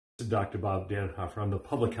Dr. Bob Dannenhoffer. I'm the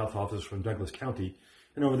public health officer from Douglas County,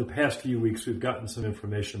 and over the past few weeks we've gotten some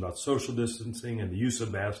information about social distancing and the use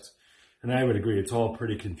of masks, and I would agree it's all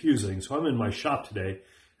pretty confusing. So I'm in my shop today,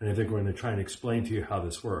 and I think we're going to try and explain to you how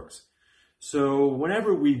this works. So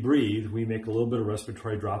whenever we breathe, we make a little bit of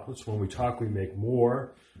respiratory droplets. When we talk, we make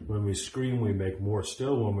more. When we scream, we make more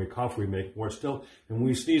still. When we cough, we make more still. And when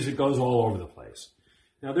we sneeze, it goes all over the place.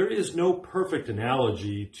 Now, there is no perfect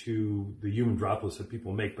analogy to the human droplets that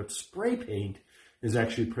people make, but spray paint is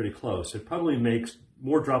actually pretty close. It probably makes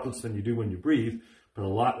more droplets than you do when you breathe, but a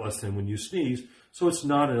lot less than when you sneeze. So it's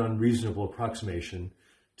not an unreasonable approximation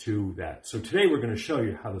to that. So today we're going to show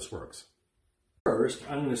you how this works. First,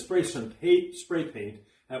 I'm going to spray some spray paint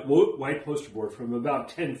at white poster board from about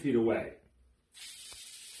 10 feet away.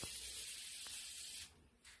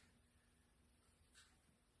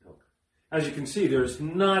 As you can see, there's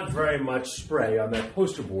not very much spray on that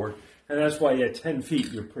poster board, and that's why at 10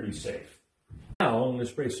 feet you're pretty safe. Now I'm going to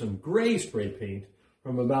spray some gray spray paint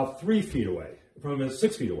from about 6 feet away.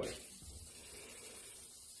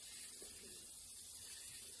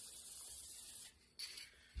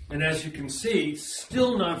 And as you can see,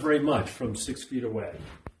 still not very much from 6 feet away.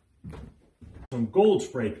 Some gold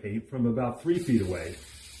spray paint from about 3 feet away.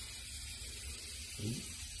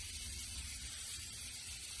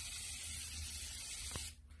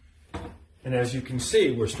 And as you can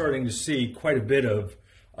see, we're starting to see quite a bit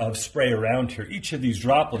of spray around here. Each of these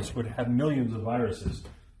droplets would have millions of viruses.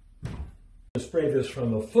 I'm going to spray this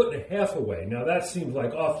from 1.5 feet away. Now that seems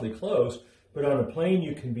like awfully close, but on a plane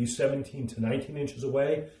you can be 17 to 19 inches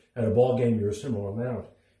away. At a ball game, you're a similar amount.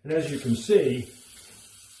 And as you can see,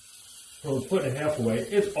 from 1.5 feet away,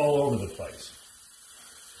 it's all over the place.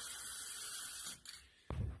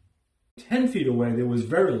 10 feet away, there was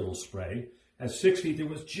very little spray. At 6 feet, there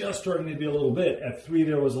was just starting to be a little bit. At 3,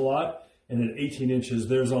 there was a lot. And at 18 inches,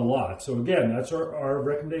 there's a lot. So again, that's our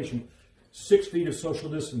recommendation. 6 feet of social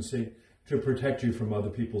distancing to protect you from other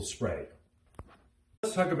people's spray.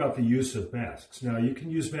 Let's talk about the use of masks. Now, you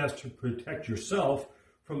can use masks to protect yourself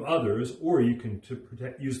from others, or you can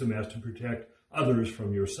use the mask to protect others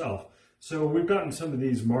from yourself. So we've gotten some of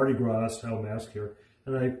these Mardi Gras style masks here,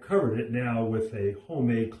 and I've covered it now with a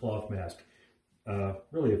homemade cloth mask.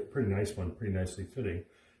 Really a pretty nice one, pretty nicely fitting.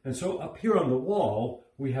 And so up here on the wall,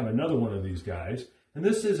 we have another one of these guys, and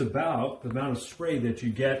this is about the amount of spray that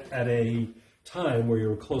you get at a time where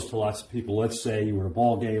you're close to lots of people. Let's say you were at a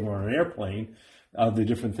ball game or on an airplane, the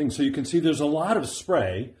different things. So you can see there's a lot of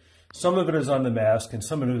spray. Some of it is on the mask and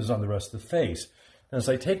some of it is on the rest of the face. As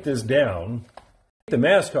I take this down, the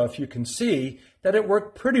mask off, you can see that it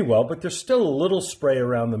worked pretty well, but there's still a little spray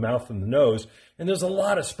around the mouth and the nose, and there's a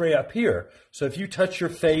lot of spray up here. So if you touch your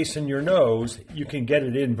face and your nose, you can get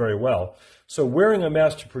it in very well. So wearing a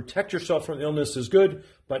mask to protect yourself from illness is good,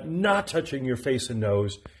 but not touching your face and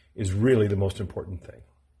nose is really the most important thing.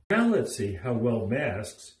 Now let's see how well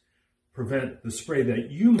masks prevent the spray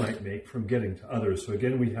that you might make from getting to others. So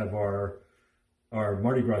again, we have our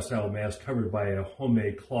Mardi Gras style mask covered by a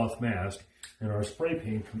homemade cloth mask and our spray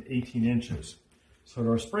paint from 18 inches. So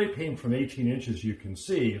our spray paint from 18 inches, you can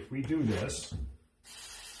see, if we do this,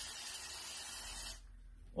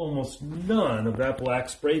 almost none of that black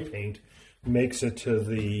spray paint makes it to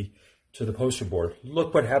the poster board.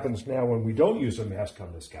 Look what happens now when we don't use a mask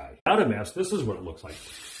on this guy. Without a mask, this is what it looks like.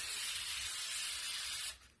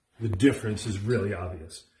 The difference is really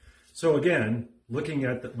obvious. So again, looking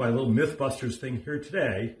at my little Mythbusters thing here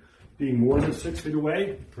today, being more than 6 feet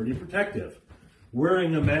away, pretty protective.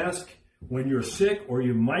 Wearing a mask when you're sick or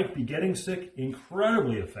you might be getting sick,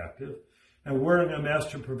 incredibly effective. And wearing a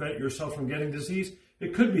mask to prevent yourself from getting disease,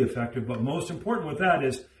 it could be effective, but most important with that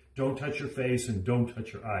is don't touch your face and don't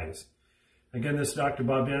touch your eyes. Again, this is Dr.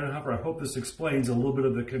 Bob Dannenhoffer. I hope this explains a little bit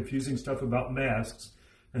of the confusing stuff about masks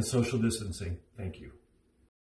and social distancing. Thank you.